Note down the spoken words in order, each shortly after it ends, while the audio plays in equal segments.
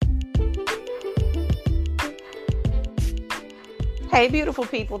Hey, beautiful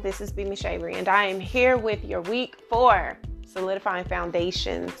people, this is B. Mishavry, and I am here with your week 4 Solidifying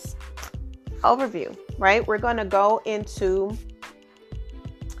Foundations overview, right? We're going to go into,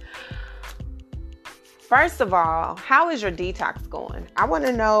 first of all, how is your detox going? I want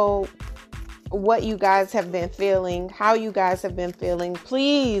to know what you guys have been feeling, how you guys have been feeling.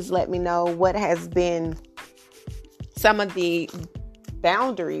 Please let me know what has been some of the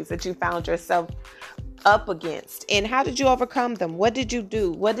boundaries that you found yourself up against, and how did you overcome them? What did you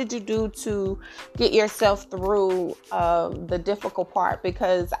do? What did you do to get yourself through the difficult part?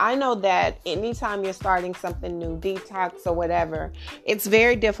 Because I know that anytime you're starting something new, detox or whatever, it's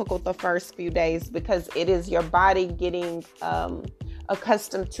very difficult the first few days because it is your body getting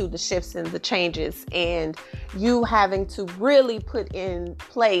accustomed to the shifts and the changes, and you having to really put in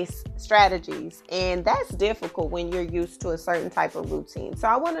place strategies, and that's difficult when you're used to a certain type of routine. So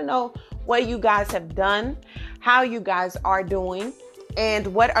I want to know what you guys have done, how you guys are doing, and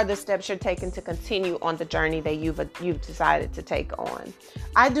what are the steps you're taking to continue on the journey that you've decided to take on.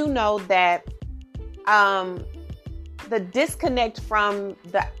 I do know that the disconnect from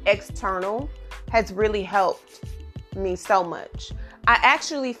the external has really helped me so much. I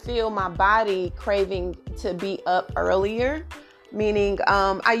actually feel my body craving to be up earlier, meaning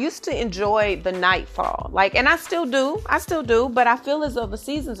I used to enjoy the nightfall, and I still do, but I feel as though the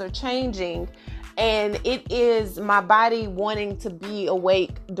seasons are changing, and it is my body wanting to be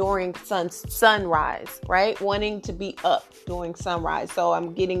awake during sunrise, right? Wanting to be up during sunrise. So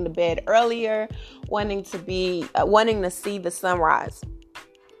I'm getting to bed earlier, wanting to see the sunrise.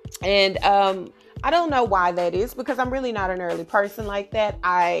 And I don't know why that is, because I'm really not an early person like that.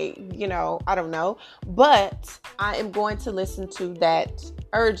 I don't know, but I am going to listen to that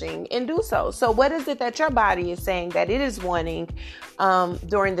urging and do so. So what is it that your body is saying that it is wanting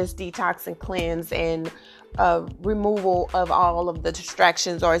during this detox and cleanse and removal of all of the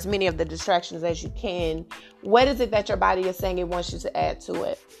distractions, or as many of the distractions as you can? What is it that your body is saying it wants you to add to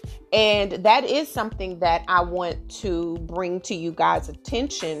it? And that is something that I want to bring to you guys'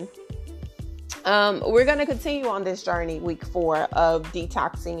 attention. We're going to continue on this journey, week 4 of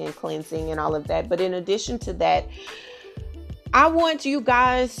detoxing and cleansing and all of that. But in addition to that, I want you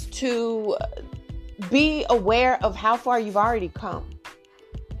guys to be aware of how far you've already come.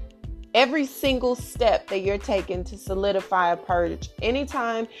 Every single step that you're taking to solidify a purge,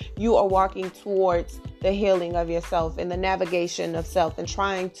 anytime you are walking towards the healing of yourself and the navigation of self and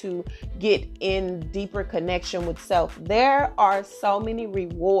trying to get in deeper connection with self, there are so many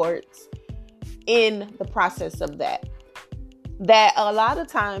rewards in the process of that a lot of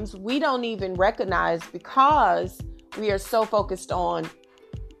times we don't even recognize because we are so focused on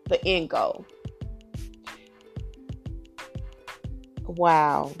the end goal.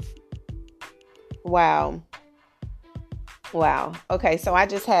 Wow. Okay, so I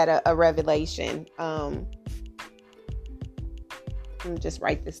just had a revelation. Let me just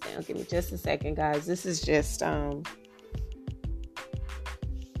write this down. Give me just a second, guys. This is just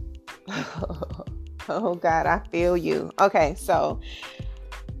oh God, I feel you. Okay, so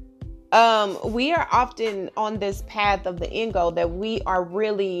we are often on this path of the end goal that we are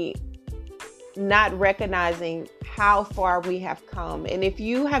really not recognizing how far we have come. And if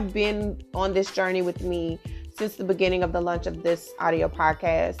you have been on this journey with me since the beginning of the launch of this audio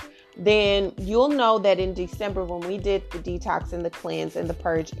podcast, then you'll know that in December, when we did the detox and the cleanse and the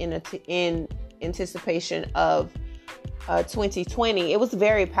purge in anticipation of 2020, it was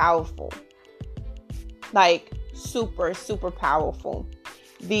very powerful. Super, super powerful.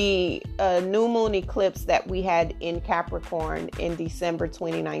 The new moon eclipse that we had in Capricorn in December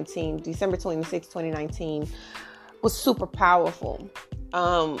 26, 2019 was super powerful.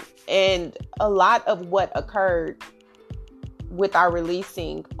 And a lot of what occurred with our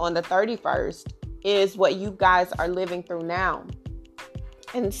releasing on the 31st is what you guys are living through now.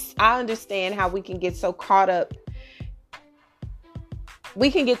 And I understand how we can get so caught up. We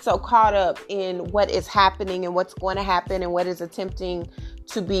can get so caught up in what is happening and what's going to happen and what is attempting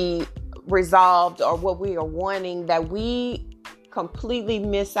to be resolved or what we are wanting, that we completely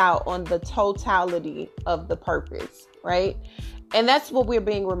miss out on the totality of the purpose, right? And that's what we're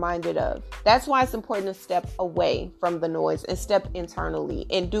being reminded of. That's why it's important to step away from the noise and step internally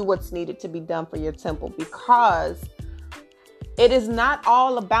and do what's needed to be done for your temple, because it is not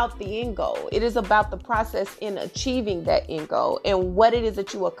all about the end goal. It is about the process in achieving that end goal and what it is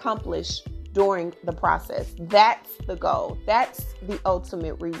that you accomplish during the process. That's the goal. That's the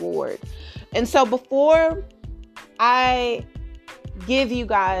ultimate reward. And so before I give you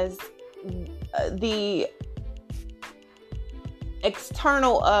guys the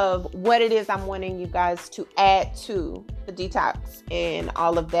external of what it is I'm wanting you guys to add to the detox and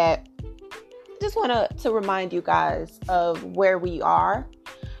all of that, I just want to remind you guys of where we are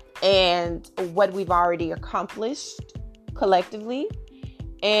and what we've already accomplished collectively,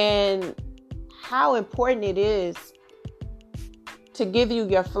 and how important it is to give you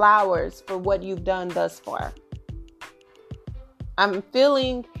your flowers for what you've done thus far. I'm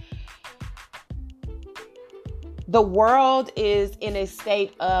feeling the world is in a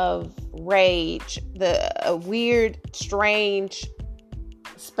state of rage, a weird, strange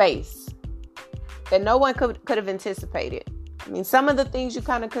space that no one could have anticipated. I mean, some of the things you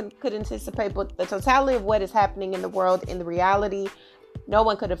kind of could anticipate, but the totality of what is happening in the world, in the reality, no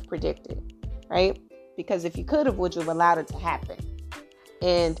one could have predicted, right? Because if you could have, would you have allowed it to happen?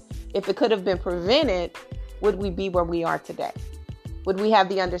 And if it could have been prevented, would we be where we are today? Would we have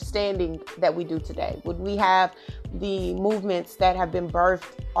the understanding that we do today? Would we have the movements that have been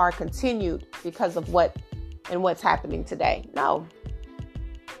birthed or continued because of what's happening today? No.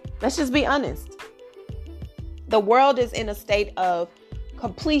 Let's just be honest. The world is in a state of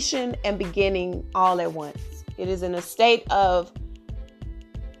completion and beginning all at once. It is in a state of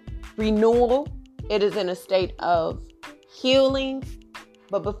renewal. It is in a state of healing.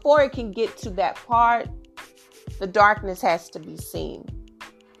 But before it can get to that part, the darkness has to be seen.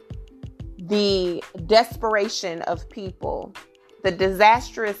 The desperation of people, the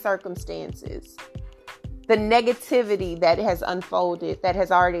disastrous circumstances, the negativity that has unfolded, that has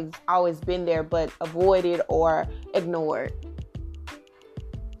always been there, but avoided or ignored.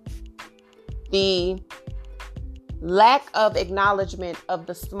 The lack of acknowledgement of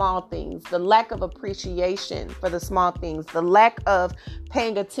the small things, the lack of appreciation for the small things, the lack of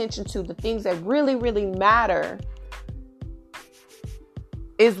paying attention to the things that really, really matter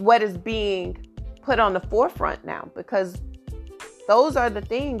is what is being put on the forefront now, because those are the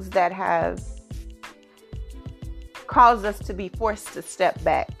things that have caused us to be forced to step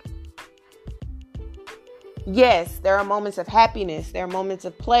back. Yes, there are moments of happiness, there are moments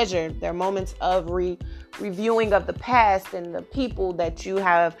of pleasure, there are moments of reviewing of the past and the people that you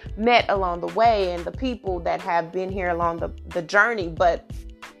have met along the way and the people that have been here along the journey. But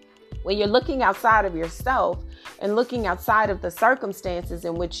when you're looking outside of yourself and looking outside of the circumstances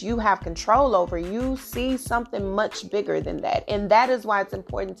in which you have control over, you see something much bigger than that. And that is why it's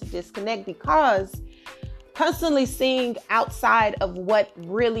important to disconnect, because constantly seeing outside of what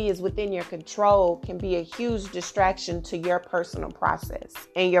really is within your control can be a huge distraction to your personal process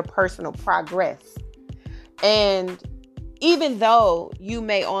and your personal progress. And even though you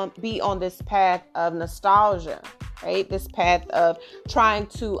may be on this path of nostalgia, right? This path of trying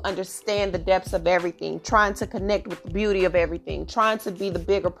to understand the depths of everything, trying to connect with the beauty of everything, trying to be the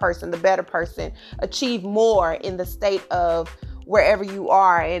bigger person, the better person, achieve more in the state of wherever you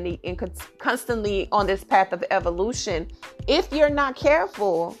are, and constantly on this path of evolution, if you're not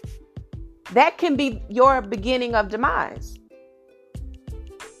careful, that can be your beginning of demise.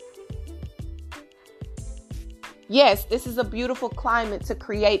 Yes, this is a beautiful climate to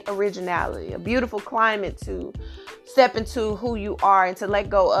create originality, a beautiful climate to step into who you are and to let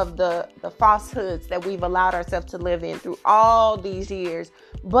go of the falsehoods that we've allowed ourselves to live in through all these years.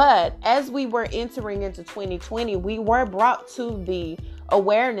 But as we were entering into 2020, we were brought to the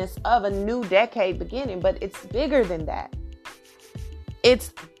awareness of a new decade beginning, but it's bigger than that.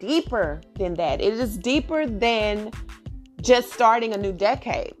 It's deeper than that. It is deeper than just starting a new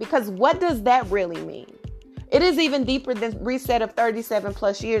decade, because what does that really mean? It is even deeper than reset of 37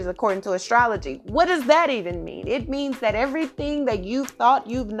 plus years, according to astrology. What does that even mean? It means that everything that you thought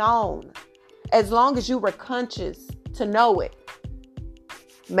you've known, as long as you were conscious to know it,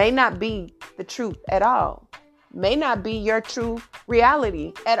 may not be the truth at all. May not be your true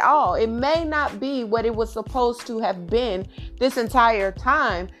reality at all. It may not be what it was supposed to have been this entire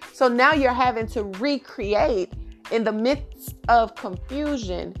time. So now you're having to recreate in the midst of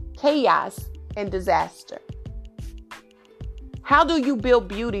confusion, chaos, and disaster. How do you build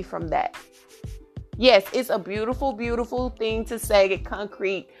beauty from that? Yes, it's a beautiful, beautiful thing to say that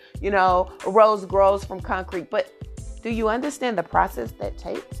concrete, a rose grows from concrete. But do you understand the process that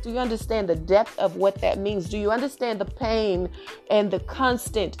takes? Do you understand the depth of what that means? Do you understand the pain and the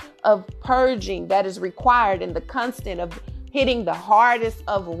constant of purging that is required, and the constant of hitting the hardest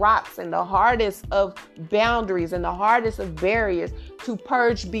of rocks and the hardest of boundaries and the hardest of barriers to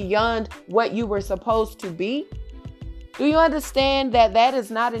purge beyond what you were supposed to be? Do you understand that that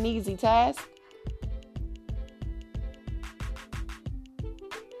is not an easy task?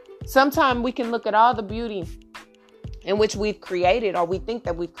 Sometimes we can look at all the beauty in which we've created, or we think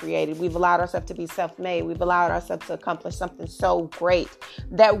that we've created. We've allowed ourselves to be self-made. We've allowed ourselves to accomplish something so great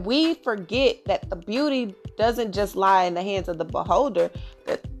that we forget that the beauty doesn't just lie in the hands of the beholder,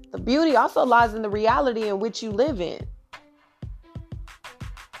 that the beauty also lies in the reality in which you live in.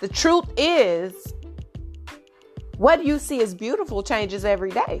 The truth is, what you see as beautiful changes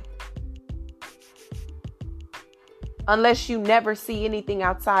every day. Unless you never see anything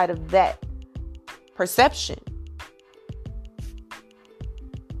outside of that perception.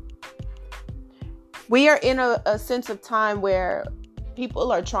 We are in a sense of time where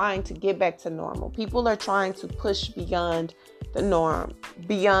people are trying to get back to normal. People are trying to push beyond the norm,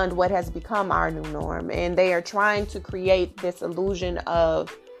 beyond what has become our new norm. And they are trying to create this illusion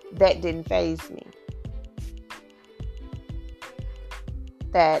of that didn't faze me.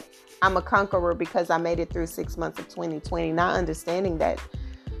 That I'm a conqueror because I made it through 6 months of 2020, not understanding that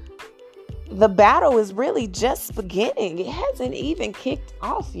the battle is really just beginning. It hasn't even kicked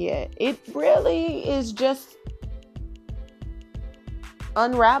off yet. It really is just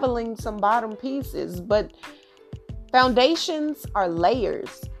unraveling some bottom pieces. But foundations are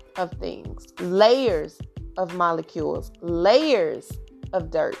layers of things, layers of molecules, layers of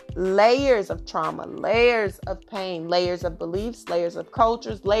dirt, layers of trauma, layers of pain, layers of beliefs, layers of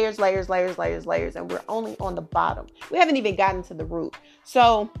cultures, layers, and we're only on the bottom. We haven't even gotten to the root.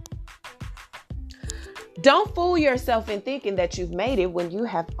 So don't fool yourself in thinking that you've made it when you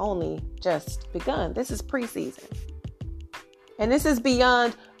have only just begun. This is preseason. And this is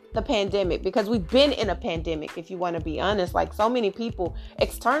beyond the pandemic, because we've been in a pandemic, if you want to be honest. Like so many people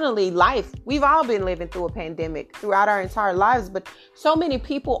externally, we've all been living through a pandemic throughout our entire lives, but so many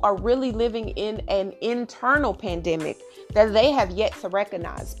people are really living in an internal pandemic that they have yet to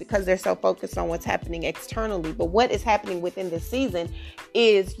recognize because they're so focused on what's happening externally. But what is happening within this season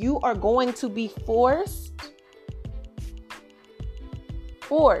is you are going to be forced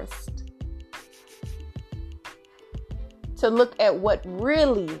to look at what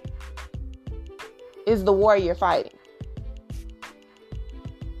really is the war you're fighting.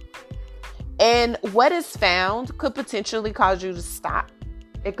 And what is found could potentially cause you to stop.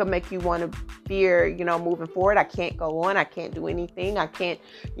 It could make you want to fear, moving forward. I can't go on. I can't do anything. I can't,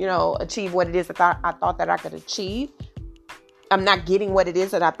 achieve what it is that I thought that I could achieve. I'm not getting what it is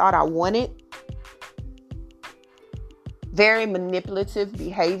that I thought I wanted. Very manipulative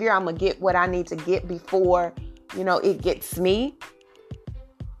behavior. I'm going to get what I need to get before it gets me.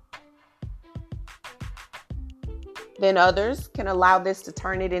 Then others can allow this to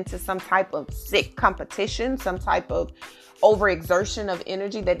turn it into some type of sick competition, some type of overexertion of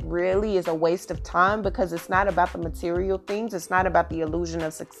energy that really is a waste of time, because it's not about the material things. It's not about the illusion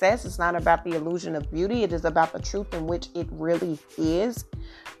of success. It's not about the illusion of beauty. It is about the truth in which it really is.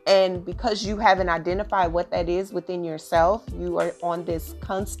 And because you haven't identified what that is within yourself, you are on this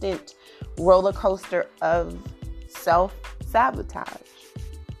constant roller coaster of self-sabotage.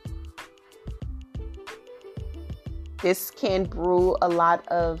 This can brew a lot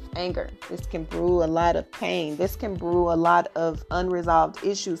of anger. This can brew a lot of pain. This can brew a lot of unresolved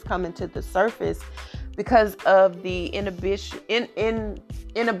issues coming to the surface because of the inability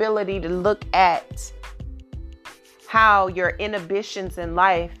to look at how your inhibitions in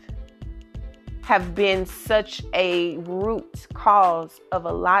life have been such a root cause of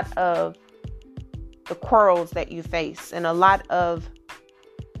a lot of the quarrels that you face and a lot of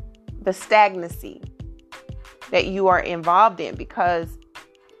the stagnancy that you are involved in because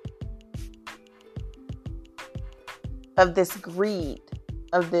of this greed,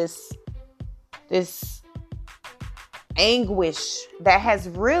 of this anguish that has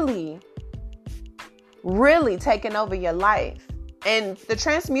really taken over your life. And the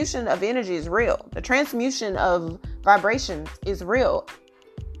transmutation of energy is real. The transmutation of vibrations is real.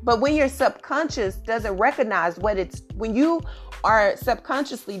 But when your subconscious doesn't recognize when you are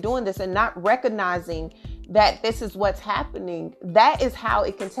subconsciously doing this and not recognizing that this is what's happening, that is how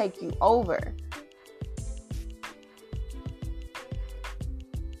it can take you over.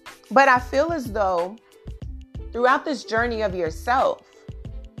 But I feel as though throughout this journey of yourself,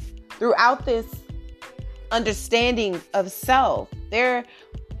 throughout this understanding of self, there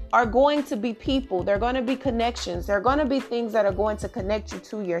are going to be people, there are going to be connections, there are going to be things that are going to connect you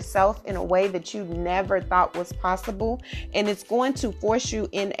to yourself in a way that you never thought was possible. And it's going to force you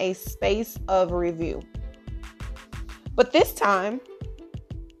in a space of review. But this time,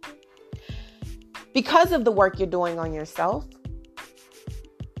 because of the work you're doing on yourself,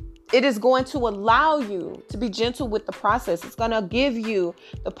 It is going to allow you to be gentle with the process. It's going to give you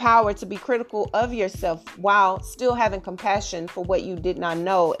the power to be critical of yourself while still having compassion for what you did not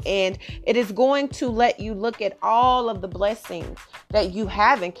know. And it is going to let you look at all of the blessings that you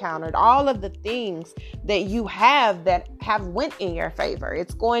have encountered, all of the things that you have that have went in your favor.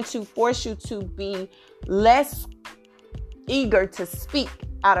 It's going to force you to be less eager to speak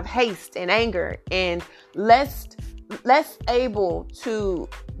out of haste and anger, and less able to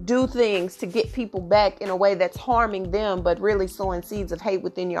do things to get people back in a way that's harming them, but really sowing seeds of hate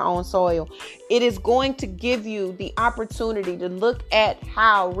within your own soil. It is going to give you the opportunity to look at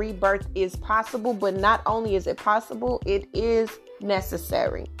how rebirth is possible, but not only is it possible, it is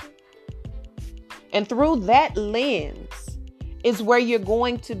necessary. And through that lens is where you're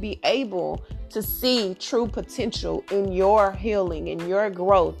going to be able to see true potential in your healing, in your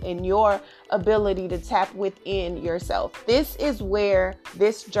growth, in your ability to tap within yourself. This is where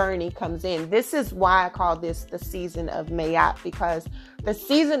this journey comes in. This is why I call this the season of Mayat, because the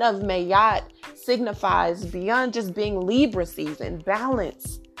season of Mayat signifies, beyond just being Libra season,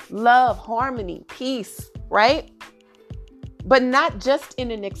 balance, love, harmony, peace, right? But not just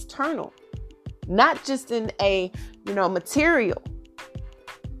in an external, not just in a, material,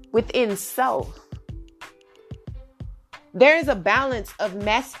 within self. There is a balance of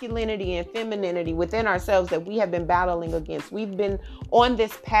masculinity and femininity within ourselves that we have been battling against. We've been on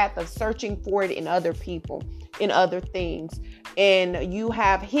this path of searching for it in other people, in other things. And you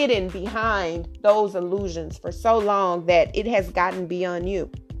have hidden behind those illusions for so long that it has gotten beyond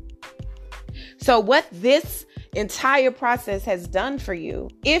you. So what this entire process has done for you,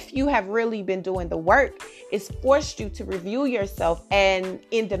 if you have really been doing the work, is forced you to review yourself and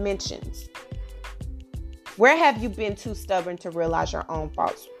in dimensions. Where have you been too stubborn to realize your own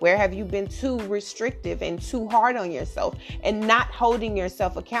faults? Where have you been too restrictive and too hard on yourself and not holding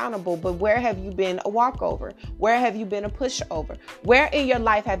yourself accountable? But where have you been a walkover? Where have you been a pushover? Where in your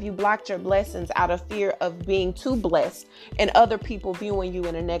life have you blocked your blessings out of fear of being too blessed and other people viewing you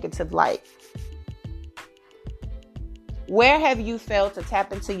in a negative light? Where have you failed to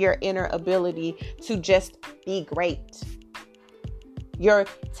tap into your inner ability to just be great? Your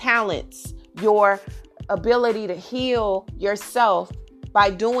talents, your ability to heal yourself by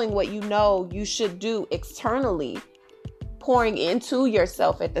doing what you know you should do externally, pouring into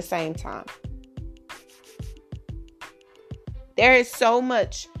yourself at the same time. There is so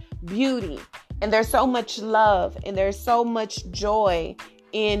much beauty, and there's so much love, and there's so much joy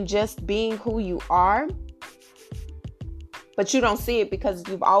in just being who you are. But you don't see it because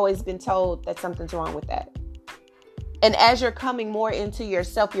you've always been told that something's wrong with that. And as you're coming more into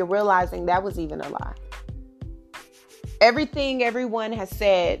yourself, you're realizing that was even a lie. Everything everyone has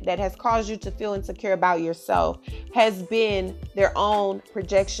said that has caused you to feel insecure about yourself has been their own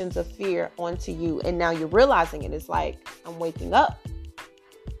projections of fear onto you. And now you're realizing it. It's like, I'm waking up.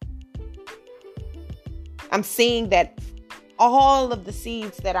 I'm seeing that all of the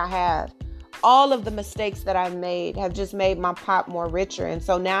seeds that I have, all of the mistakes that I've made have just made my pot more richer. And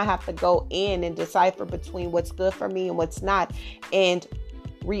so now I have to go in and decipher between what's good for me and what's not, and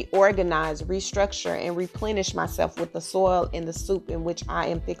reorganize, restructure, and replenish myself with the soil and the soup in which I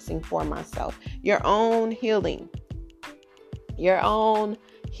am fixing for myself. Your own healing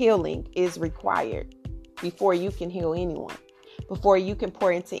is required before you can heal anyone, before you can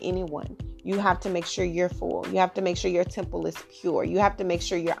pour into anyone. You have to make sure you're full. You have to make sure your temple is pure. You have to make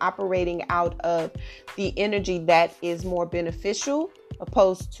sure you're operating out of the energy that is more beneficial,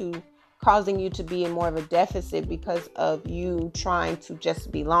 opposed to causing you to be in more of a deficit because of you trying to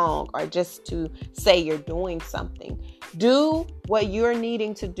just belong or just to say you're doing something. Do what you're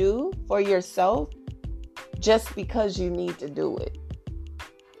needing to do for yourself just because you need to do it.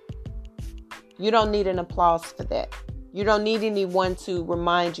 You don't need an applause for that. You don't need anyone to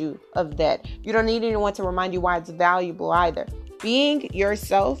remind you of that. You don't need anyone to remind you why it's valuable either. Being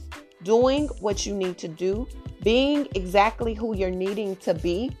yourself, doing what you need to do, being exactly who you're needing to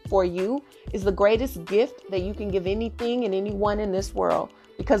be for you is the greatest gift that you can give anything and anyone in this world.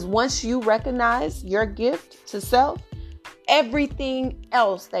 Because once you recognize your gift to self, everything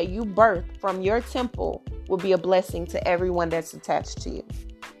else that you birth from your temple will be a blessing to everyone that's attached to you.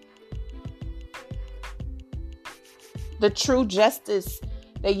 The true justice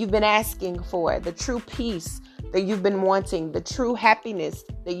that you've been asking for, the true peace that you've been wanting, the true happiness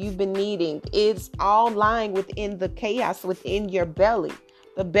that you've been needing is all lying within the chaos within your belly.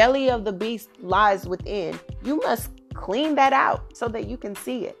 The belly of the beast lies within. You must clean that out so that you can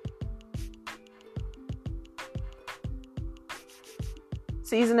see it.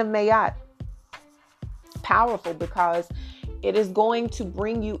 Season of Mayat. Powerful because It is going to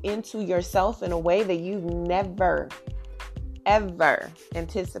bring you into yourself in a way that you never, ever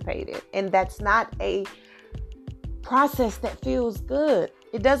anticipated. And that's not a process that feels good.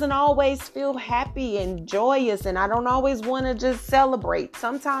 It doesn't always feel happy and joyous, and I don't always want to just celebrate.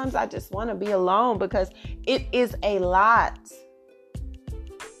 Sometimes I just want to be alone because it is a lot.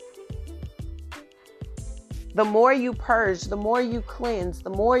 The more you purge, the more you cleanse, the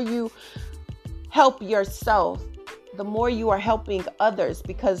more you help yourself, the more you are helping others,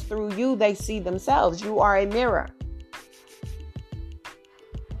 because through you, they see themselves. You are a mirror.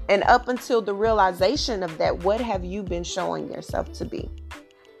 And up until the realization of that, what have you been showing yourself to be?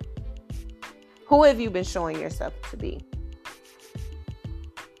 Who have you been showing yourself to be?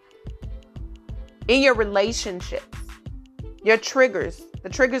 In your relationships, your triggers, the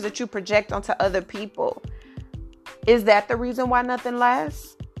triggers that you project onto other people, is that the reason why nothing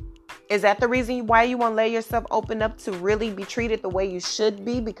lasts? Is that the reason why you won't let yourself open up to really be treated the way you should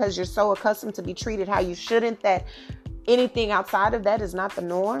be, because you're so accustomed to be treated how you shouldn't that anything outside of that is not the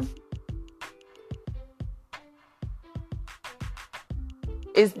norm?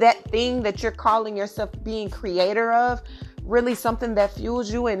 Is that thing that you're calling yourself being creator of really something that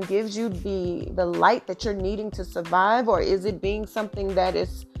fuels you and gives you the light that you're needing to survive? Or is it being something that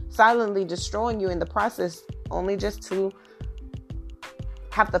is silently destroying you in the process, only just to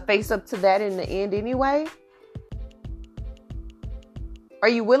have to face up to that in the end anyway? Are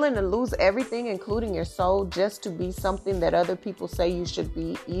you willing to lose everything, including your soul, just to be something that other people say you should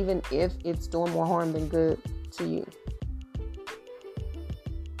be, even if it's doing more harm than good to you?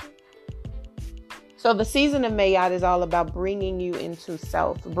 So the season of Mayat is all about bringing you into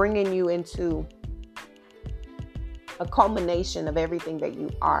self, bringing you into a culmination of everything that you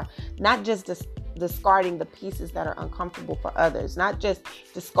are, not just discarding the pieces that are uncomfortable for others, not just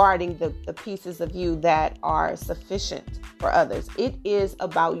discarding the pieces of you that are sufficient for others. It is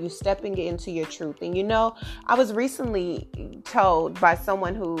about you stepping into your truth. And you know, I was recently told by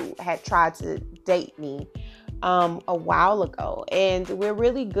someone who had tried to date me a while ago, and we're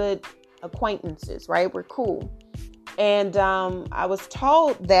really good acquaintances, right? We're cool. And I was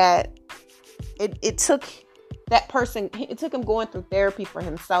told that it took that person, it took him going through therapy for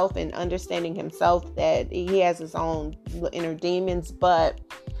himself and understanding himself, that he has his own inner demons. But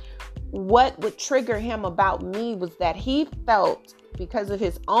what would trigger him about me was that he felt, because of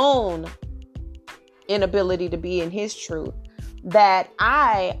his own inability to be in his truth, that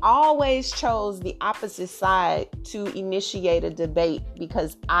I always chose the opposite side to initiate a debate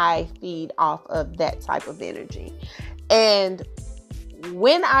because I feed off of that type of energy. And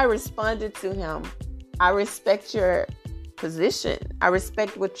when I responded to him, I respect your position. I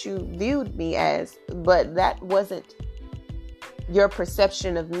respect what you viewed me as, but that wasn't your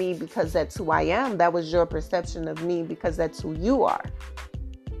perception of me because that's who I am. That was your perception of me because that's who you are.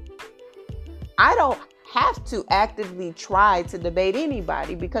 I don't have to actively try to debate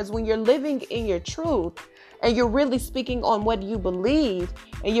anybody, because when you're living in your truth and you're really speaking on what you believe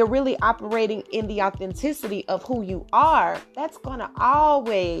and you're really operating in the authenticity of who you are, that's going to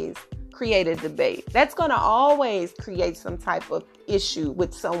always create a debate. That's going to always create some type of issue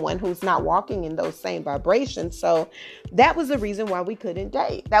with someone who's not walking in those same vibrations. So that was the reason why we couldn't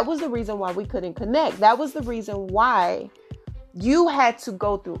date. That was the reason why we couldn't connect. That was the reason why you had to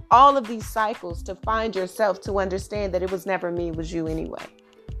go through all of these cycles to find yourself, to understand that it was never me, it was you anyway.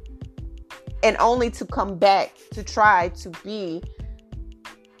 And only to come back to try to be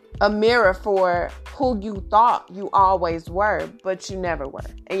a mirror for who you thought you always were, but you never were.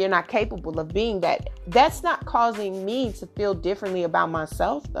 And you're not capable of being that. That's not causing me to feel differently about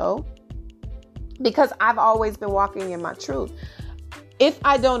myself, though, because I've always been walking in my truth. If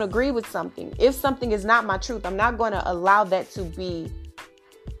I don't agree with something, if something is not my truth, I'm not going to allow that to be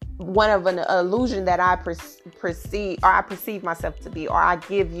one of an illusion that I perceive, or I perceive myself to be, or I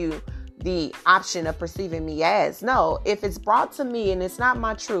give you the option of perceiving me as. No, if it's brought to me and it's not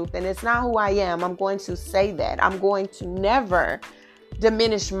my truth and it's not who I am, I'm going to say that. I'm going to never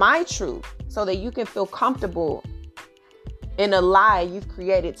diminish my truth so that you can feel comfortable in a lie you've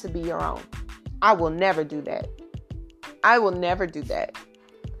created to be your own. I will never do that. I will never do that.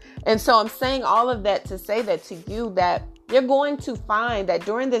 And so I'm saying all of that to say that to you, that you're going to find that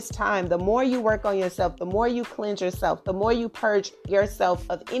during this time, the more you work on yourself, the more you cleanse yourself, the more you purge yourself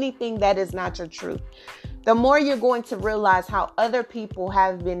of anything that is not your truth, the more you're going to realize how other people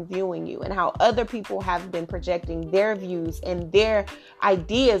have been viewing you and how other people have been projecting their views and their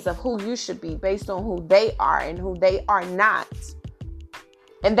ideas of who you should be based on who they are and who they are not.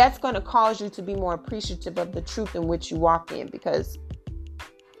 And that's going to cause you to be more appreciative of the truth in which you walk in, because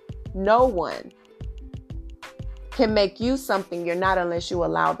no one can make you something you're not unless you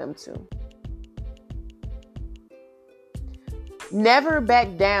allow them to. Never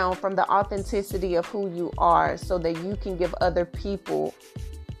back down from the authenticity of who you are so that you can give other people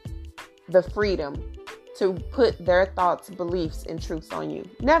the freedom to put their thoughts, beliefs, and truths on you.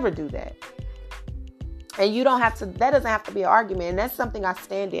 Never do that. And you don't have to, that doesn't have to be an argument. And that's something I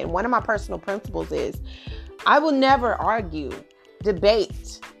stand in. One of my personal principles is I will never argue,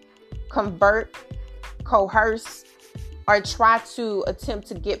 debate, convert, coerce, or try to attempt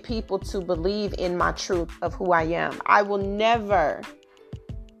to get people to believe in my truth of who I am. I will never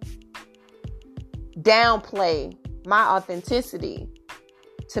downplay my authenticity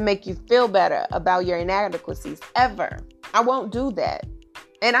to make you feel better about your inadequacies, ever. I won't do that.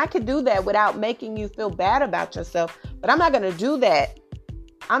 And I can do that without making you feel bad about yourself, but I'm not going to do that.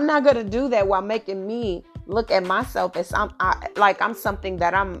 I'm not going to do that while making me look at myself as I'm something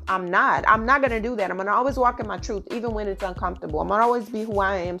that I'm not. I'm not going to do that. I'm going to always walk in my truth, even when it's uncomfortable. I'm going to always be who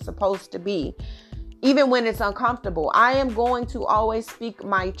I am supposed to be, even when it's uncomfortable. I am going to always speak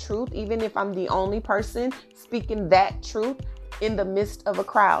my truth, even if I'm the only person speaking that truth in the midst of a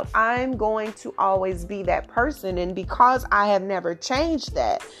crowd. I'm going to always be that person. And because I have never changed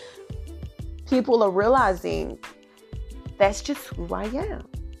that, people are realizing that's just who I am.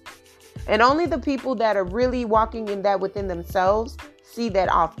 And only the people that are really walking in that within themselves see that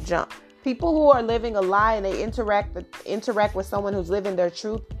off jump. People who are living a lie and they interact with someone who's living their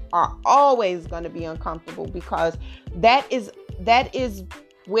truth are always going to be uncomfortable, because that is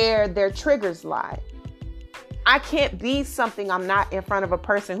where their triggers lie. I can't be something I'm not in front of a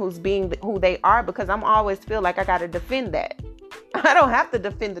person who's being who they are, because I'm always feel like I got to defend that. I don't have to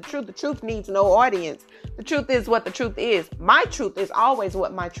defend the truth. The truth needs no audience. The truth is what the truth is. My truth is always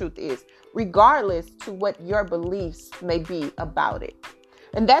what my truth is, regardless to what your beliefs may be about it.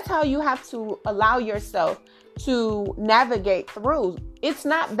 And that's how you have to allow yourself to navigate through. It's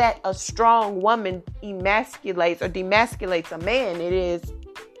not that a strong woman emasculates or demasculates a man. It is,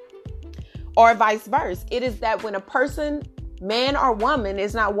 or vice versa. It is that when a person, man or woman,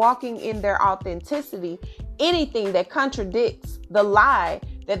 is not walking in their authenticity, anything that contradicts the lie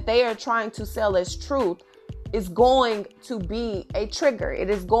that they are trying to sell as truth is going to be a trigger. It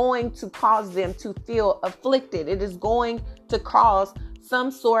is going to cause them to feel afflicted. It is going to cause some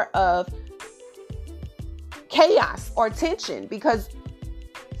sort of chaos or tension, because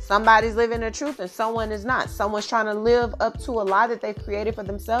somebody's living the truth and someone is not. Someone's trying to live up to a lie that they've created for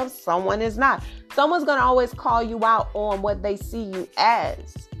themselves. Someone is not. Someone's going to always call you out on what they see you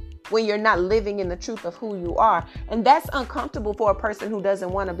as when you're not living in the truth of who you are. And that's uncomfortable for a person who doesn't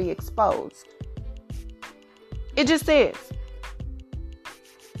want to be exposed. It just is.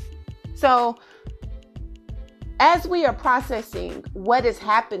 So as we are processing what is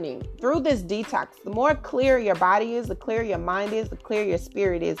happening through this detox, the more clear your body is, the clearer your mind is, the clearer your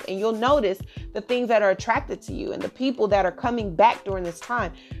spirit is. And you'll notice the things that are attracted to you and the people that are coming back during this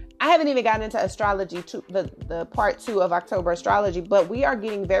time. I haven't even gotten into astrology, the part 2 of October astrology, but we are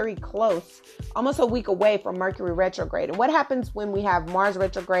getting very close, almost a week away from Mercury retrograde. And what happens when we have Mars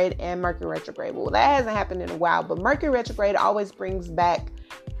retrograde and Mercury retrograde? Well, that hasn't happened in a while, but Mercury retrograde always brings back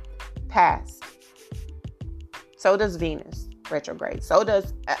past. So does Venus retrograde. So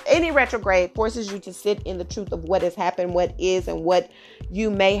does any retrograde forces you to sit in the truth of what has happened, what is, and what you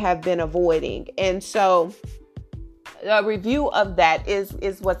may have been avoiding. And so a review of that is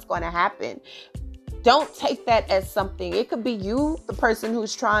what's going to happen. Don't take that as something. It could be you, the person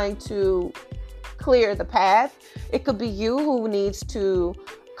who's trying to clear the path. It could be you who needs to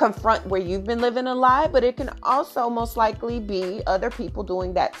confront where you've been living a lie, but it can also most likely be other people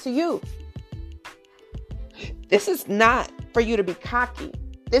doing that to you. This is not for you to be cocky.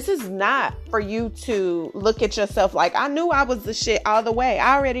 This is not for you to look at yourself like, I knew I was the shit all the way.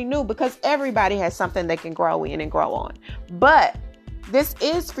 I already knew, because everybody has something they can grow in and grow on. But this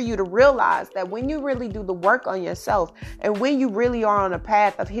is for you to realize that when you really do the work on yourself and when you really are on a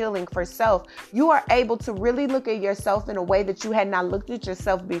path of healing for self, you are able to really look at yourself in a way that you had not looked at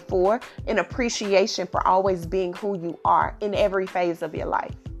yourself before, in appreciation for always being who you are in every phase of your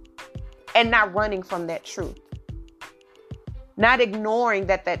life, and not running from that truth. Not ignoring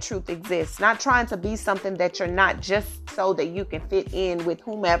that truth exists. Not trying to be something that you're not just so that you can fit in with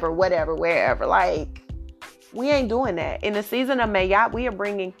whomever, whatever, wherever. Like, we ain't doing that. In the season of Mayat, we are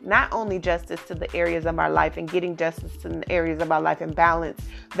bringing not only justice to the areas of our life and getting justice to the areas of our life and balance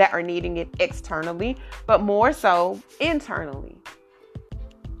that are needing it externally, but more so internally.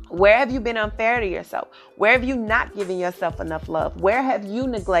 Where have you been unfair to yourself? Where have you not given yourself enough love? Where have you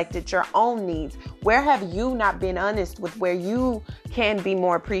neglected your own needs? Where have you not been honest with where you can be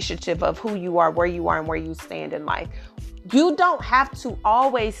more appreciative of who you are, and where you stand in life? You don't have to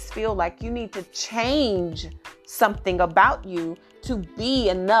always feel like you need to change something about you to be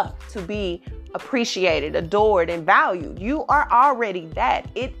enough to be appreciated, adored, and valued. You are already that.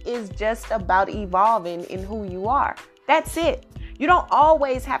 It is just about evolving in who you are. That's it. You don't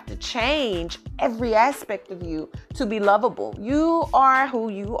always have to change every aspect of you to be lovable. You are who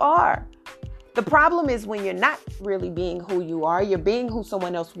you are. The problem is when you're not really being who you are, you're being who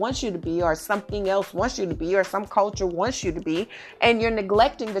someone else wants you to be, or something else wants you to be, or some culture wants you to be, and you're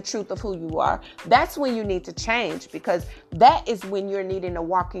neglecting the truth of who you are. That's when you need to change, because that is when you're needing to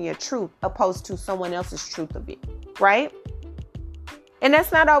walk in your truth opposed to someone else's truth of it, right? And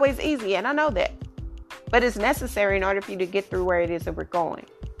that's not always easy, and I know that. But it's necessary in order for you to get through where it is that we're going.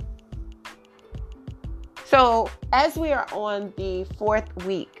 So as we are on the 4th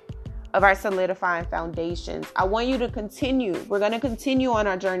week of our solidifying foundations, I want you to continue. We're going to continue on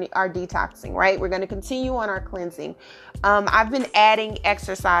our journey, our detoxing, right? We're going to continue on our cleansing. I've been adding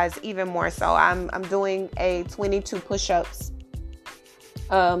exercise even more so. I'm doing a 22 push-ups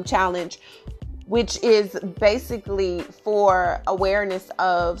challenge, which is basically for awareness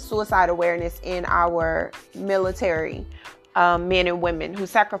of suicide awareness in our military men and women who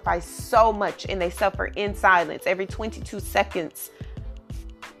sacrifice so much and they suffer in silence. Every 22 seconds,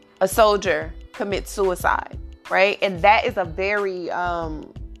 a soldier commits suicide, right? And that is a very, a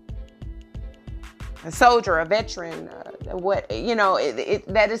soldier, a veteran,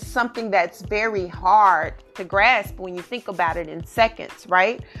 that is something that's very hard to grasp when you think about it in seconds,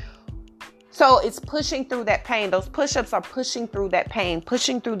 right? So it's pushing through that pain. Those push-ups are pushing through that pain,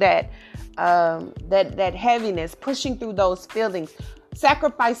 pushing through that heaviness, pushing through those feelings,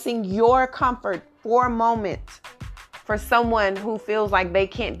 sacrificing your comfort for a moment for someone who feels like they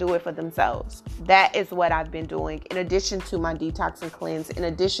can't do it for themselves. That is what I've been doing, in addition to my detox and cleanse, in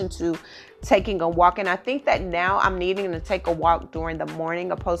addition to taking a walk. And I think that now I'm needing to take a walk during the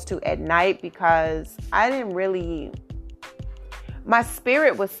morning opposed to at night, because my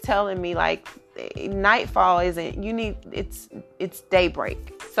spirit was telling me like nightfall it's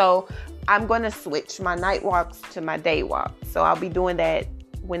daybreak. So I'm going to switch my night walks to my day walk. So I'll be doing that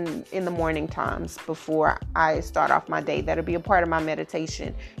when in the morning times before I start off my day. That'll be a part of my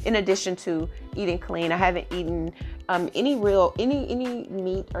meditation, in addition to eating clean. I haven't eaten any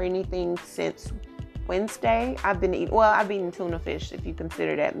meat or anything since Wednesday. I've eaten tuna fish, if you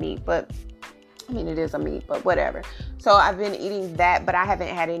consider that meat, but I mean, it is a meat, but whatever. So I've been eating that, but I haven't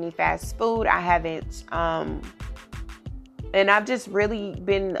had any fast food. I haven't, and I've just really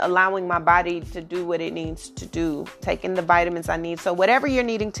been allowing my body to do what it needs to do, taking the vitamins I need. So whatever you're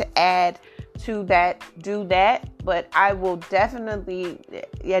needing to add to that, do that. But I will definitely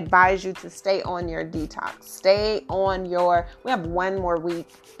advise you to stay on your detox. We have one more week.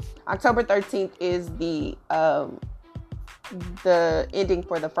 October 13th is the ending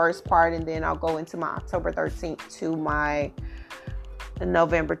for the first part, and then I'll go into my October 13th to my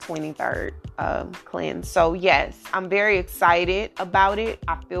November 23rd cleanse. So yes, I'm very excited about it.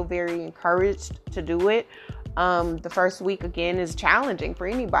 I feel very encouraged to do it. The first week again is challenging for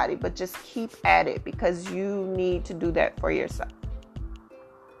anybody, but just keep at it, because you need to do that for yourself.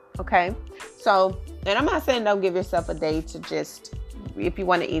 Okay? So, and I'm not saying don't give yourself a day to just, if you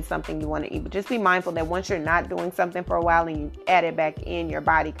want to eat something, you want to eat, but just be mindful that once you're not doing something for a while and you add it back in, your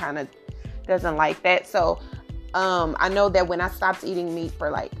body kind of doesn't like that. So I know that when I stopped eating meat for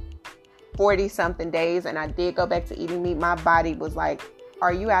like 40 something days and I did go back to eating meat, my body was like,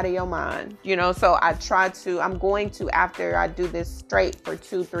 are you out of your mind? So I'm going to, after I do this straight for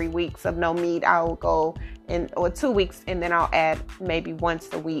 2-3 weeks of no meat, I'll go or 2 weeks, and then I'll add maybe once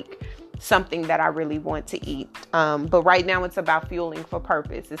a week something that I really want to eat. But right now it's about fueling for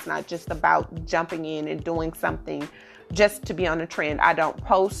purpose. It's not just about jumping in and doing something just to be on a trend. I don't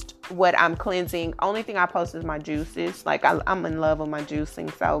post what I'm cleansing. Only thing I post is my juices. Like I'm in love with my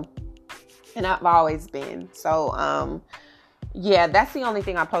juicing. So, and I've always been. So, yeah, that's the only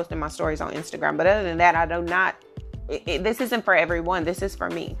thing I post in my stories on Instagram. But other than that, I do not, this isn't for everyone. This is for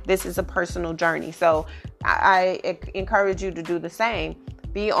me. This is a personal journey. So I encourage you to do the same.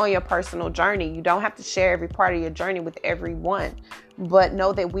 Be on your personal journey. You don't have to share every part of your journey with everyone, but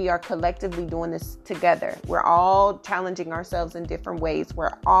know that we are collectively doing this together. We're all challenging ourselves in different ways.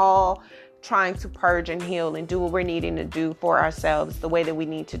 We're all trying to purge and heal and do what we're needing to do for ourselves the way that we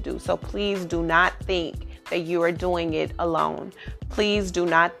need to do. So please do not think that you are doing it alone. Please do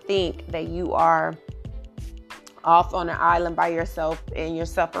not think that you are off on an island by yourself and you're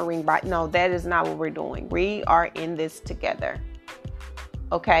suffering by. No, that is not what we're doing. We are in this together.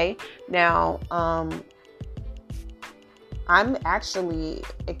 Okay. Now, I'm actually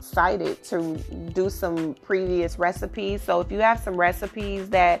excited to do some previous recipes. So if you have some recipes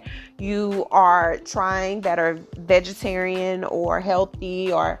that you are trying that are vegetarian or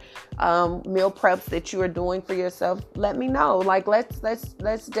healthy, or meal preps that you are doing for yourself, let me know. Like, let's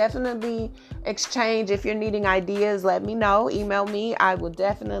definitely exchange. If you're needing ideas, let me know. Email me. I will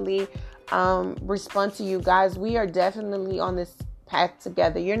definitely respond to you guys. We are definitely on this path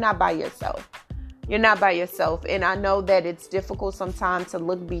together. You're not by yourself. You're not by yourself. And I know that it's difficult sometimes to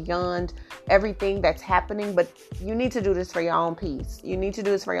look beyond everything that's happening, but you need to do this for your own peace. You need to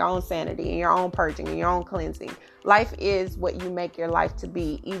do this for your own sanity and your own purging and your own cleansing. Life is what you make your life to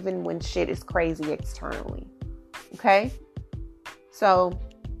be, even when shit is crazy externally. Okay? So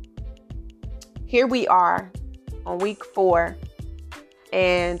here we are on week 4.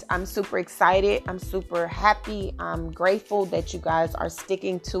 And I'm super excited. I'm super happy. I'm grateful that you guys are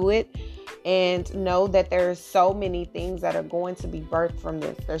sticking to it. And know that there's so many things that are going to be birthed from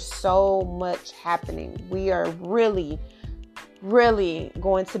this. There's so much happening. We are really, really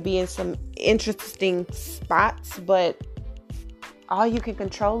going to be in some interesting spots. But all you can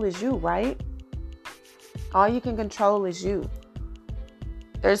control is you, right? All you can control is you.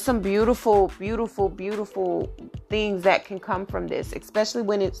 There's some beautiful, beautiful, beautiful things that can come from this, especially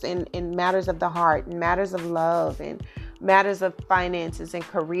when it's in matters of the heart, and matters of love, and matters of finances and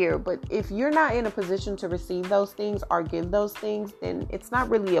career. But if you're not in a position to receive those things or give those things, then it's not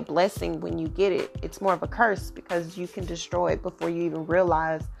really a blessing when you get it. It's more of a curse, because you can destroy it before you even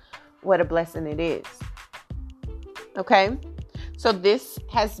realize what a blessing it is. Okay? So this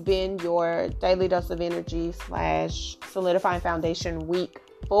has been your Daily Dose of Energy / Solidifying Foundation week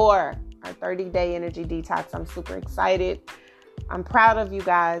 4, our 30-day energy detox. I'm super excited. I'm proud of you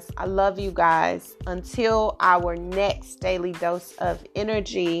guys. I love you guys. Until our next Daily Dose of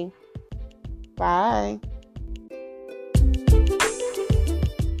Energy. Bye.